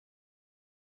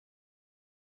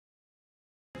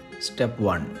Step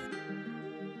 1.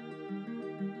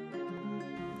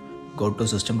 Go to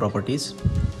System Properties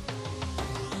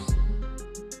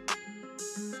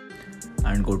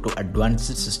and go to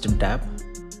Advanced System tab.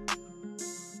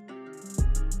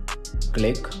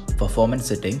 Click Performance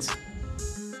Settings.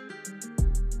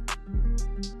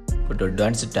 Go to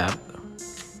Advanced tab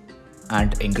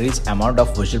and increase amount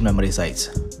of visual memory size.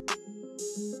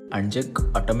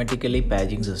 Uncheck Automatically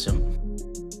Paging System.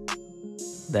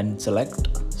 Then select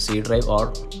C drive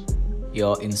or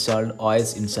your installed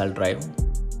OS installed drive.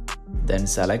 Then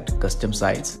select Custom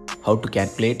Size. How to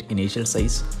calculate initial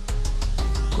size.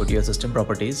 Go to your System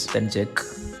Properties. Then check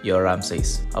your RAM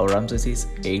size. Our RAM size is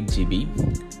 8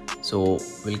 GB. So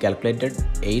we'll calculate it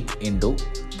 8 into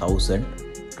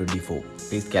 1024.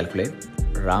 Please calculate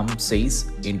RAM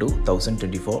size into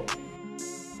 1024.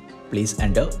 Please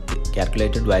enter the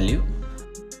calculated value.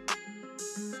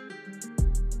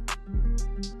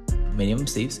 Minimum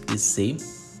size is same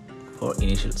for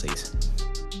initial size.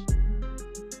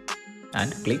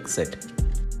 And click Set.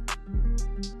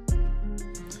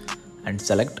 And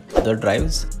select other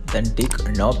drives. Then tick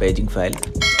No Paging File.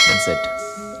 Then Set.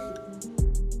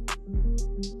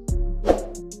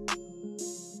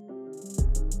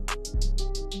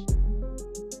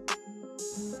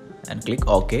 And click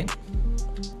OK.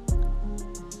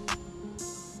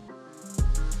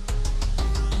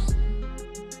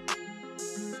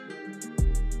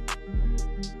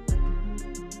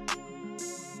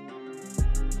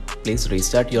 Please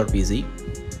restart your PC.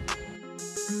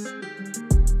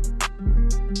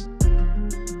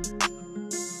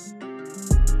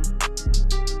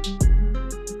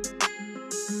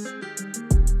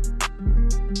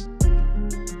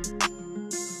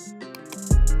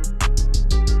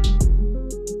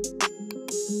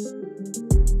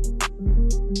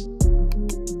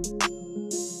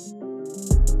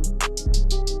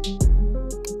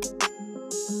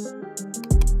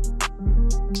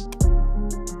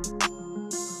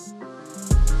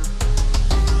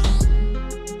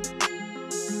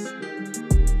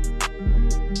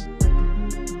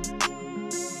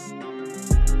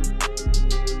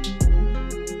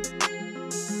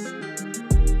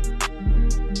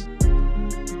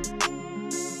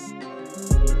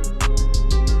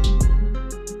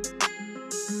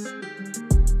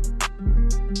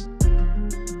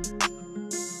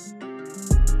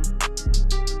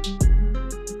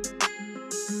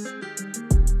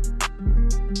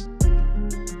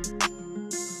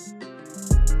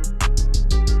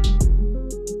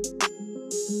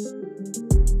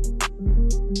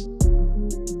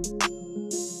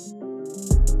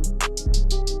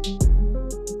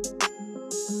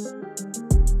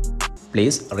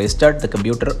 Please restart the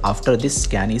computer after this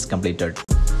scan is completed.